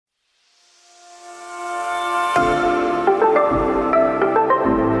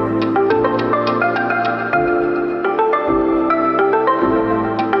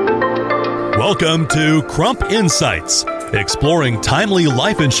Welcome to Crump Insights, exploring timely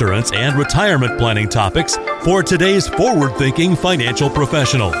life insurance and retirement planning topics for today's forward-thinking financial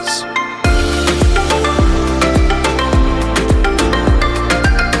professionals.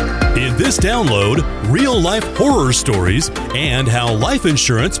 In this download, real-life horror stories and how life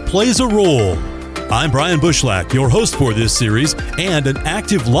insurance plays a role. I'm Brian Bushlack, your host for this series and an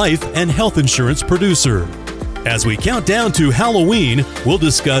active life and health insurance producer. As we count down to Halloween, we'll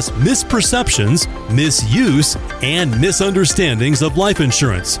discuss misperceptions, misuse, and misunderstandings of life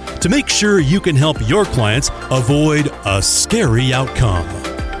insurance to make sure you can help your clients avoid a scary outcome.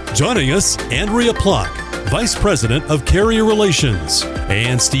 Joining us, Andrea Ploch, Vice President of Carrier Relations,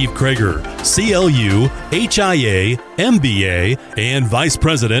 and Steve Kroeger, CLU, HIA, MBA, and Vice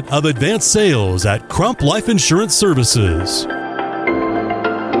President of Advanced Sales at Crump Life Insurance Services.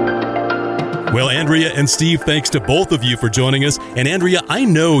 Well, Andrea and Steve, thanks to both of you for joining us. And Andrea, I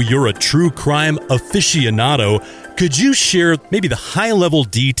know you're a true crime aficionado. Could you share maybe the high-level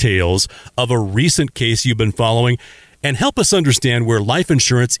details of a recent case you've been following and help us understand where life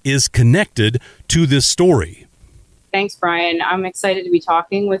insurance is connected to this story? Thanks, Brian. I'm excited to be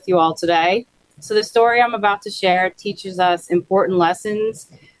talking with you all today. So the story I'm about to share teaches us important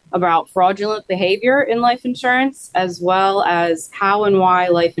lessons about fraudulent behavior in life insurance, as well as how and why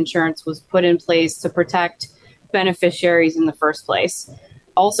life insurance was put in place to protect beneficiaries in the first place.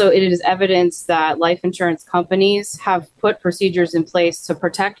 Also, it is evidence that life insurance companies have put procedures in place to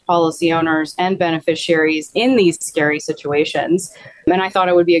protect policy owners and beneficiaries in these scary situations. And I thought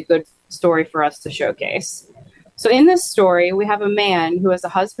it would be a good story for us to showcase. So in this story, we have a man who is a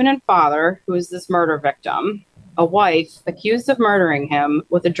husband and father who is this murder victim. A wife accused of murdering him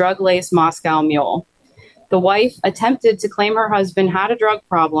with a drug-laced Moscow Mule. The wife attempted to claim her husband had a drug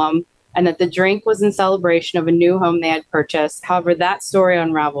problem and that the drink was in celebration of a new home they had purchased. However, that story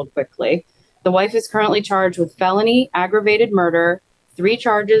unraveled quickly. The wife is currently charged with felony, aggravated murder, 3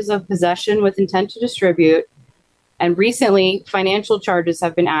 charges of possession with intent to distribute, and recently financial charges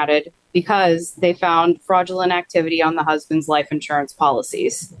have been added because they found fraudulent activity on the husband's life insurance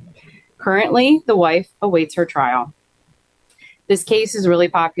policies. Currently, the wife awaits her trial. This case is really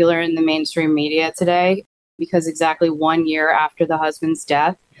popular in the mainstream media today because exactly 1 year after the husband's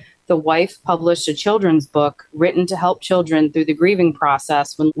death, the wife published a children's book written to help children through the grieving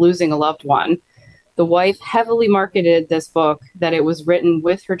process when losing a loved one. The wife heavily marketed this book that it was written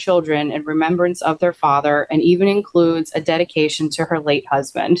with her children in remembrance of their father and even includes a dedication to her late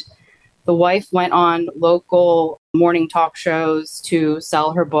husband. The wife went on local morning talk shows to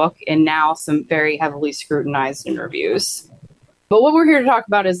sell her book and now some very heavily scrutinized interviews. But what we're here to talk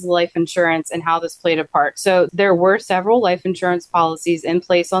about is life insurance and how this played a part. So there were several life insurance policies in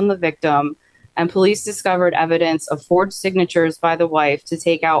place on the victim, and police discovered evidence of forged signatures by the wife to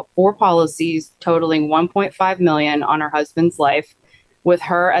take out 4 policies totaling $1.5 million on her husband's life with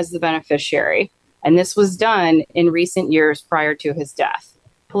her as the beneficiary. And this was done in recent years prior to his death.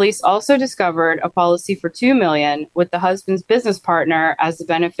 Police also discovered a policy for $2 million with the husband's business partner as the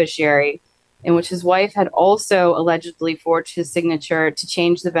beneficiary, in which his wife had also allegedly forged his signature to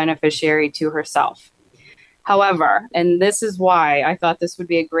change the beneficiary to herself. However, and this is why I thought this would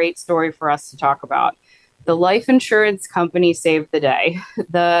be a great story for us to talk about, the life insurance company saved the day.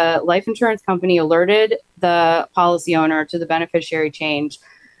 The life insurance company alerted the policy owner to the beneficiary change,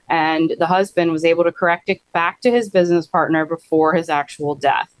 and the husband was able to correct it back to his business partner before his actual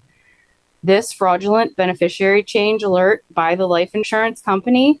death. This fraudulent beneficiary change alert by the life insurance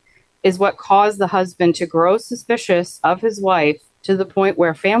company is what caused the husband to grow suspicious of his wife to the point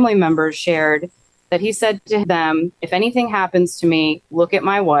where family members shared that he said to them, "If anything happens to me, look at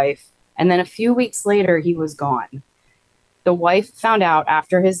my wife." And then a few weeks later, he was gone. The wife found out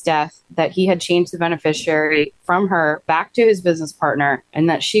after his death that he had changed the beneficiary from her back to his business partner and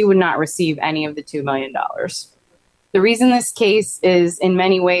that she would not receive any of the $2 million. The reason this case is in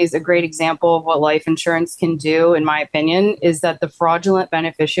many ways a great example of what life insurance can do, in my opinion, is that the fraudulent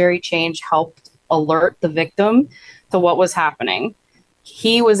beneficiary change helped alert the victim to what was happening.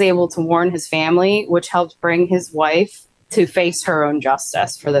 He was able to warn his family, which helped bring his wife to face her own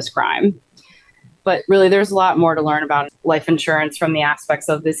justice for this crime. But really, there's a lot more to learn about life insurance from the aspects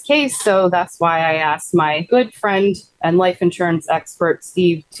of this case. So that's why I asked my good friend and life insurance expert,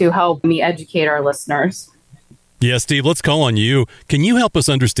 Steve, to help me educate our listeners. Yeah, Steve, let's call on you. Can you help us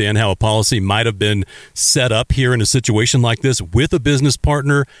understand how a policy might have been set up here in a situation like this with a business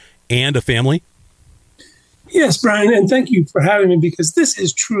partner and a family? Yes, Brian, and thank you for having me because this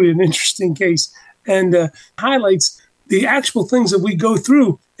is truly an interesting case and highlights the actual things that we go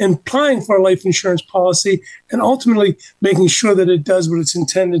through in applying for a life insurance policy and ultimately making sure that it does what it's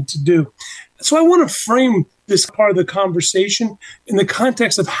intended to do. So I want to frame this part of the conversation in the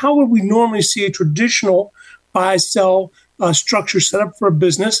context of how would we normally see a traditional buy-sell structure set up for a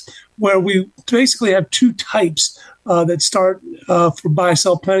business, where we basically have two types that start for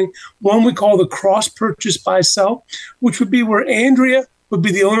buy-sell planning. One we call the cross-purchase buy-sell, which would be where Andrea would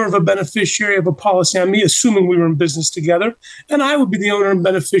be the owner of a beneficiary of a policy on me, assuming we were in business together, and I would be the owner and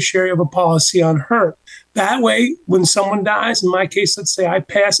beneficiary of a policy on her. That way, when someone dies, in my case, let's say I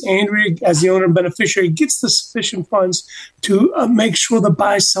pass, Andrea, as the owner and beneficiary, gets the sufficient funds to make sure the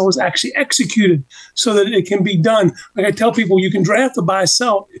buy-sell is actually executed so that it can be done. Like I tell people, you can draft the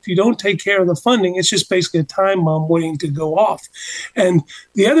buy-sell. If you don't take care of the funding, it's just basically a time bomb waiting to go off. And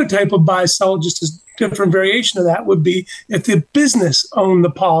the other type of buy-sell, just as different variation of that, would be if the business owned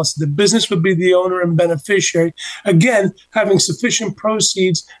the policy. The business would be the owner and beneficiary. Again, having sufficient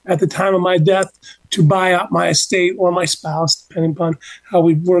proceeds at the time of my death to buy out my estate or my spouse, depending upon how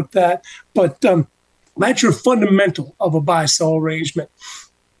we work that. But that's your fundamental of a buy-sell arrangement.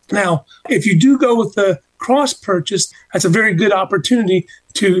 Now, if you do go with the cross-purchase, that's a very good opportunity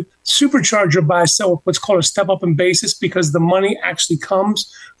to supercharge your buy-sell with what's called a step-up in basis, because the money actually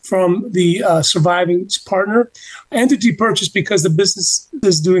comes from the surviving partner. Entity purchase, because the business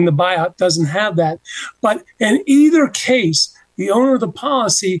is doing the buyout, doesn't have that. But in either case, the owner of the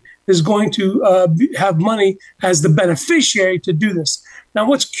policy is going to have money as the beneficiary to do this. Now,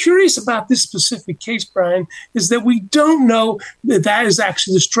 what's curious about this specific case, Brian, is that we don't know that that is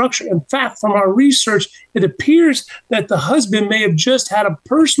actually the structure. In fact, from our research, it appears that the husband may have just had a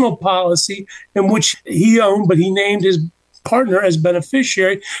personal policy in which he owned, but he named his partner as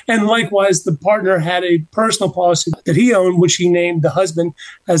beneficiary. And likewise, the partner had a personal policy that he owned, which he named the husband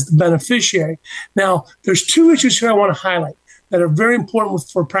as the beneficiary. Now, there's two issues here I want to highlight that are very important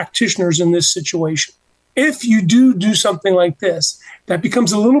for practitioners in this situation. If you do something like this, that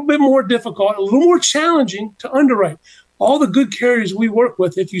becomes a little bit more difficult, a little more challenging to underwrite. All the good carriers we work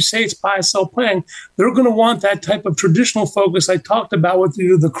with, if you say it's buy-sell planning, they're going to want that type of traditional focus I talked about with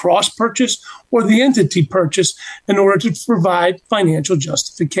either the cross-purchase or the entity purchase in order to provide financial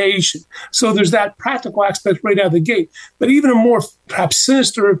justification. So there's that practical aspect right out of the gate. But even a more perhaps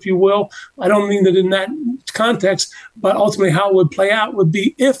sinister, if you will, I don't mean that in that context, but ultimately how it would play out would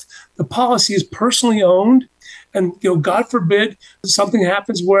be if the policy is personally owned, and, God forbid, something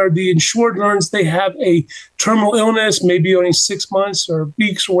happens where the insured learns they have a terminal illness, maybe only 6 months or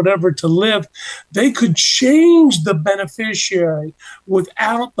weeks or whatever to live. They could change the beneficiary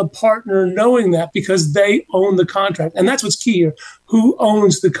without the partner knowing that, because they own the contract. And that's what's key here. Who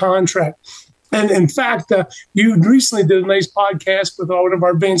owns the contract? And in fact, you recently did a nice podcast with one of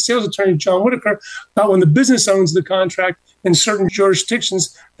our advanced sales attorneys, John Whitaker, about when the business owns the contract in certain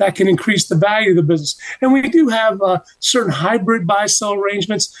jurisdictions, that can increase the value of the business. And we do have certain hybrid buy-sell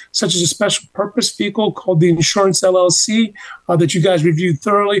arrangements, such as a special purpose vehicle called the Insurance LLC that you guys reviewed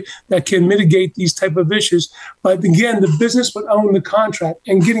thoroughly, that can mitigate these type of issues. But again, the business would own the contract.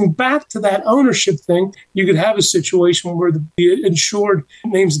 And getting back to that ownership thing, you could have a situation where the insured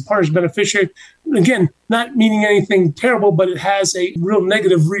names the partner's beneficiary. Again, not meaning anything terrible, but it has a real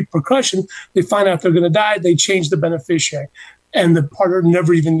negative repercussion. They find out they're going to die, they change the beneficiary, and the partner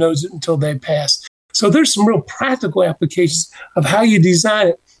never even knows it until they pass. So there's some real practical applications of how you design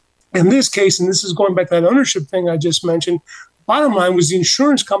it. In this case, and this is going back to that ownership thing I just mentioned, bottom line was the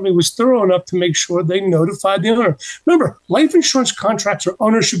insurance company was thorough enough to make sure they notified the owner. Remember, life insurance contracts are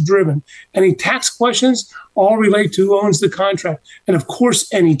ownership driven. Any tax questions all relate to who owns the contract. And of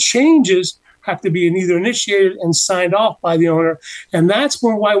course, any changes have to be either initiated and signed off by the owner. And that's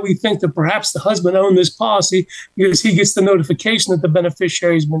why we think that perhaps the husband owned this policy, because he gets the notification that the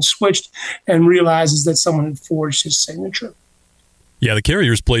beneficiary has been switched and realizes that someone had forged his signature. Yeah, the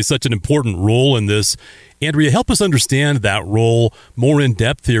carriers play such an important role in this. Andrea, help us understand that role more in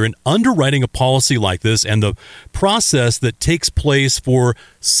depth here in underwriting a policy like this and the process that takes place for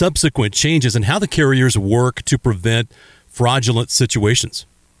subsequent changes and how the carriers work to prevent fraudulent situations.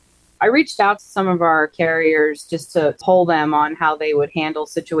 I reached out to some of our carriers just to poll them on how they would handle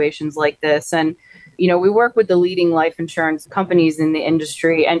situations like this. And, we work with the leading life insurance companies in the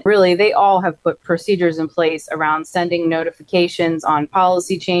industry, and really they all have put procedures in place around sending notifications on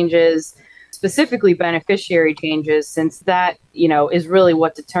policy changes, specifically beneficiary changes, since that, is really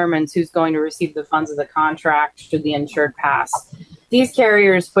what determines who's going to receive the funds of the contract should the insured pass. These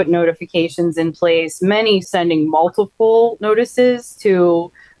carriers put notifications in place, many sending multiple notices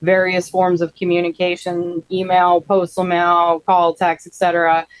to various forms of communication, email, postal mail, call, text,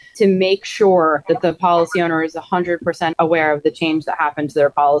 etc., to make sure that the policy owner is 100% aware of the change that happened to their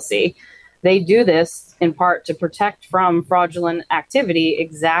policy. They do this in part to protect from fraudulent activity,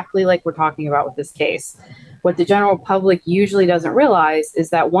 exactly like we're talking about with this case. What the general public usually doesn't realize is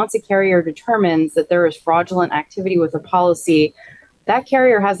that once a carrier determines that there is fraudulent activity with a policy, that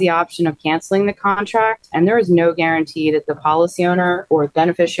carrier has the option of canceling the contract, and there is no guarantee that the policy owner or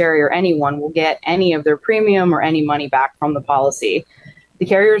beneficiary or anyone will get any of their premium or any money back from the policy. The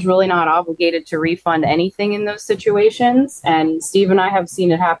carrier is really not obligated to refund anything in those situations, and Steve and I have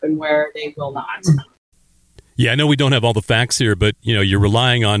seen it happen where they will not. Yeah, I know we don't have all the facts here, but you're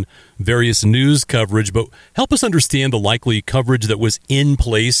relying on various news coverage, but help us understand the likely coverage that was in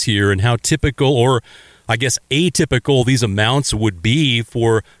place here and how typical, or I guess atypical, these amounts would be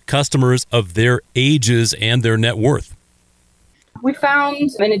for customers of their ages and their net worth. We found,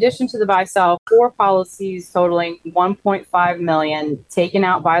 in addition to the buy-sell, 4 policies totaling $1.5 million taken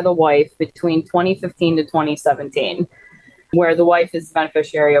out by the wife between 2015 to 2017. Where the wife is the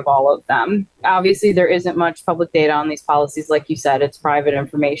beneficiary of all of them. Obviously, there isn't much public data on these policies. Like you said, it's private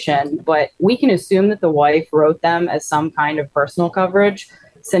information, but we can assume that the wife wrote them as some kind of personal coverage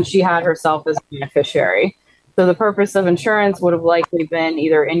since she had herself as a beneficiary. So the purpose of insurance would have likely been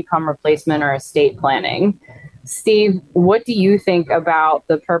either income replacement or estate planning. Steve, what do you think about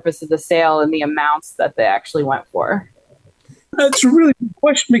the purpose of the sale and the amounts that they actually went for? That's a really good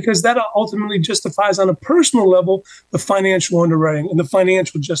question because that ultimately justifies on a personal level the financial underwriting and the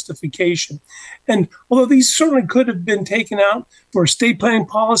financial justification. And although these certainly could have been taken out for estate planning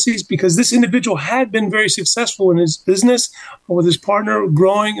policies because this individual had been very successful in his business with his partner,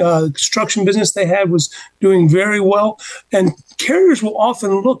 growing construction business they had was doing very well. And carriers will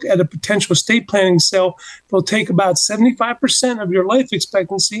often look at a potential estate planning sale. They'll take about 75% of your life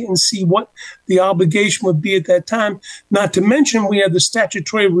expectancy and see what the obligation would be at that time. Not to mention, we have the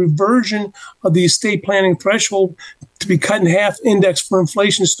statutory reversion of the estate planning threshold to be cut in half, indexed for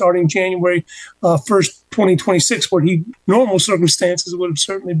inflation starting January 1st, 2026, where normal circumstances would have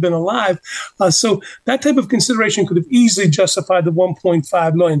certainly been alive. So that type of consideration could have easily justified the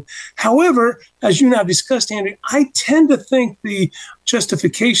 $1.5 million. However, as you and I have discussed, Andrea, I tend to think the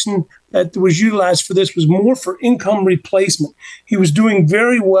justification that was utilized for this was more for income replacement. He was doing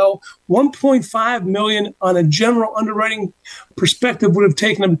very well. $1.5 million on a general underwriting perspective would have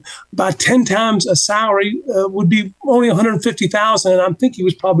taken him about 10 times a salary, would be only $150,000. And I think he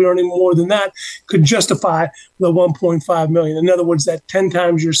was probably earning more than that, could justify the $1.5 million. In other words, that 10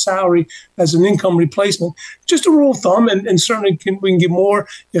 times your salary as an income replacement. Just a rule of thumb, and certainly we can get more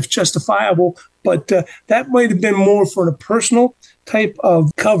if justifiable, but that might have been more for a personal type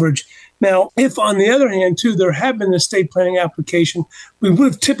of coverage. Now, if on the other hand, too, there had been an estate planning application, we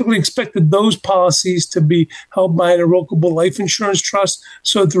would have typically expected those policies to be held by an irrevocable life insurance trust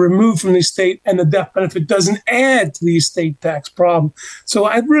so that they're removed from the estate and the death benefit doesn't add to the estate tax problem. So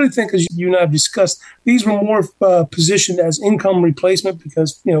I really think, as you and I have discussed, these were more positioned as income replacement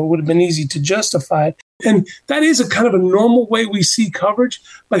because, it would have been easy to justify it. And that is a kind of a normal way we see coverage.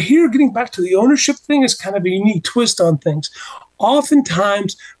 But here, getting back to the ownership thing is kind of a unique twist on things.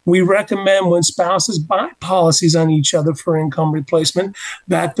 Oftentimes, we recommend when spouses buy policies on each other for income replacement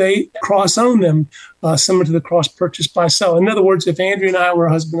that they cross-own them, similar to the cross-purchase buy-sell. In other words, if Andrea and I were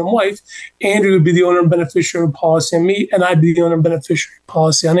husband and wife, Andrea would be the owner and beneficiary of policy on me, and I'd be the owner and beneficiary of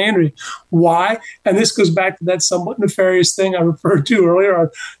policy on Andrea. Why? And this goes back to that somewhat nefarious thing I referred to earlier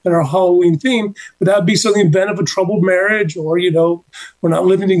in our Halloween theme, but that would be something in the event of a troubled marriage or, we're not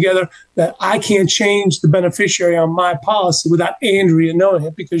living together, that I can't change the beneficiary on my policy without Andrea knowing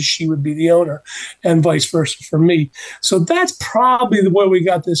it because she would be the owner and vice versa for me. So that's probably the way we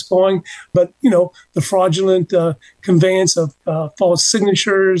got this going. But, the fraudulent conveyance of false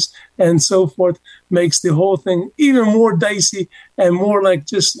signatures and so forth makes the whole thing even more dicey and more like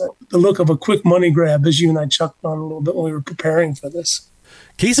just the look of a quick money grab, as you and I chuckled on a little bit when we were preparing for this.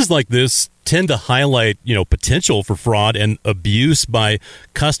 Cases like this tend to highlight, potential for fraud and abuse by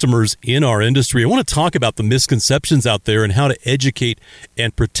customers in our industry. I want to talk about the misconceptions out there and how to educate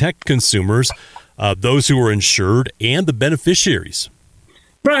and protect consumers, those who are insured and the beneficiaries.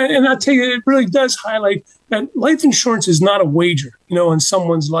 Brian, and I'll tell you, it really does highlight that life insurance is not a wager, in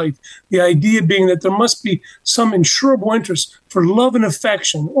someone's life. The idea being that there must be some insurable interest for love and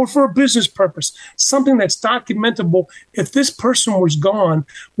affection or for a business purpose, something that's documentable. If this person was gone,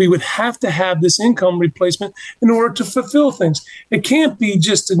 we would have to have this income replacement in order to fulfill things. It can't be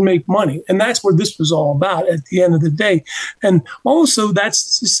just to make money. And that's what this was all about at the end of the day. And also,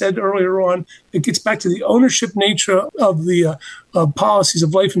 that's said earlier on, it gets back to the ownership nature of the policies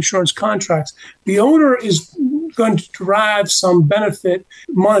of life insurance contracts. The owner is going to derive some benefit,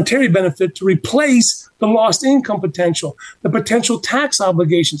 monetary benefit, to replace the lost income potential, the potential tax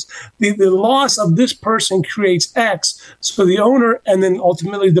obligations. The loss of this person creates X, so the owner and then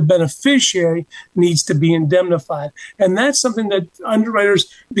ultimately the beneficiary needs to be indemnified. And that's something that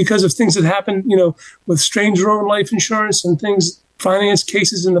underwriters, because of things that happen, with stranger-owned life insurance and things, finance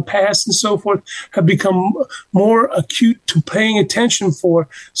cases in the past and so forth, have become more acute to paying attention for,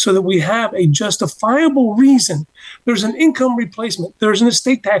 so that we have a justifiable reason. There's an income replacement. There's an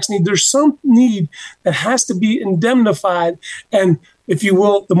estate tax need. There's some need that has to be indemnified. And if you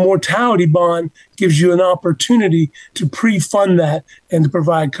will, the mortality bond gives you an opportunity to pre-fund that and to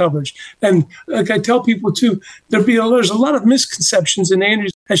provide coverage. And like I tell people too, there's a lot of misconceptions, and Andrea,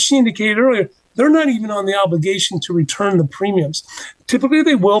 as she indicated earlier, they're not even on the obligation to return the premiums. Typically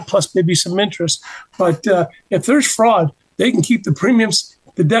they will, plus maybe some interest. But if there's fraud, they can keep the premiums.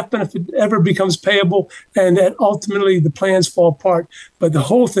 The death benefit ever becomes payable, and then ultimately the plans fall apart. But the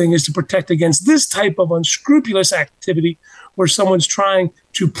whole thing is to protect against this type of unscrupulous activity where someone's trying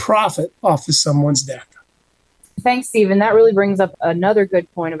to profit off of someone's death. Thanks, Stephen. That really brings up another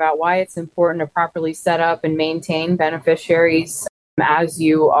good point about why it's important to properly set up and maintain beneficiaries as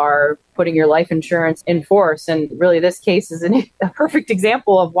you are putting your life insurance in force. And really, this case is a perfect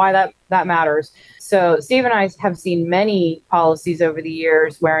example of why that matters. So Steve and I have seen many policies over the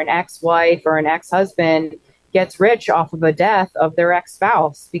years where an ex-wife or an ex-husband gets rich off of a death of their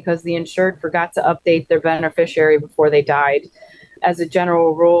ex-spouse because the insured forgot to update their beneficiary before they died. As a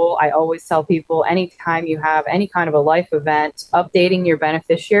general rule, I always tell people, anytime you have any kind of a life event, updating your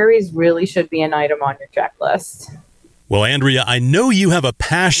beneficiaries really should be an item on your checklist. Well, Andrea, I know you have a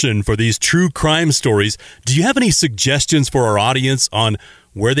passion for these true crime stories. Do you have any suggestions for our audience on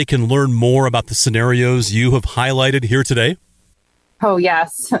where they can learn more about the scenarios you have highlighted here today? Oh,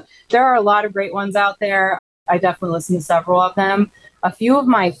 yes. There are a lot of great ones out there. I definitely listen to several of them. A few of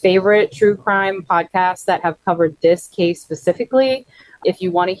my favorite true crime podcasts that have covered this case specifically, if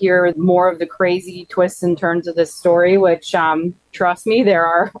you want to hear more of the crazy twists and turns of this story, which, trust me, there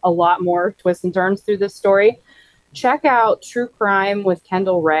are a lot more twists and turns through this story, check out True Crime with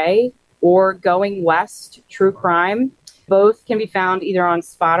Kendall Ray or Going West True Crime. Both can be found either on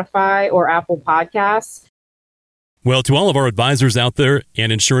Spotify or Apple Podcasts. Well, to all of our advisors out there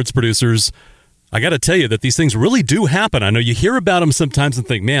and insurance producers, I got to tell you that these things really do happen. I know you hear about them sometimes and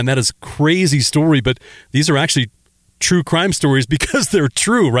think, man, that is a crazy story, but these are actually true crime stories because they're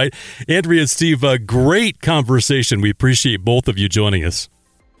true, right? Andrea and Steve, a great conversation. We appreciate both of you joining us.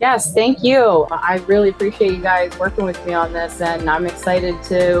 Yes, thank you. I really appreciate you guys working with me on this, and I'm excited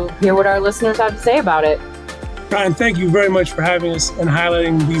to hear what our listeners have to say about it. Brian, thank you very much for having us and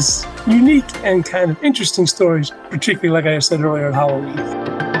highlighting these unique and kind of interesting stories, particularly, like I said earlier, at Halloween.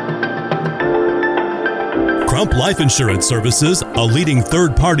 Crump Life Insurance Services, a leading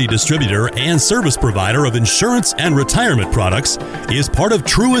third-party distributor and service provider of insurance and retirement products, is part of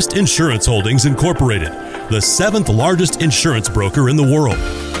Truist Insurance Holdings Incorporated, the 7th largest insurance broker in the world.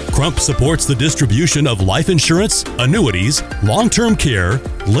 Crump supports the distribution of life insurance, annuities, long-term care,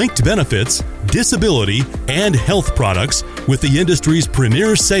 linked benefits, disability, and health products with the industry's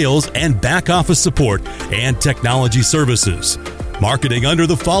premier sales and back-office support and technology services. Marketing under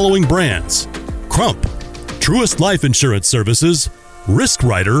the following brands: Crump, Truist Life Insurance Services, Risk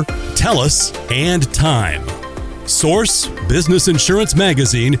Writer, TELUS, and Time. Source: Business Insurance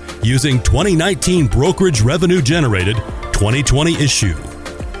Magazine, using 2019 brokerage revenue generated 2020 issue.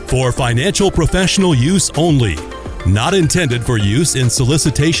 For financial professional use only. Not intended for use in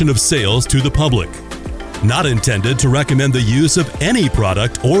solicitation of sales to the public. Not intended to recommend the use of any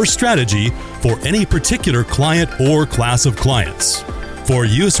product or strategy for any particular client or class of clients. For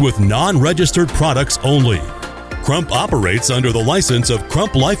use with non-registered products only. Crump operates under the license of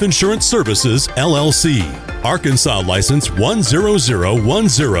Crump Life Insurance Services, LLC. Arkansas license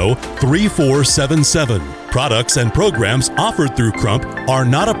 100103477. Products and programs offered through Crump are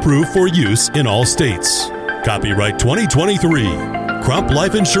not approved for use in all states. Copyright 2023. Crump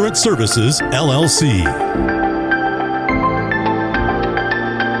Life Insurance Services, LLC.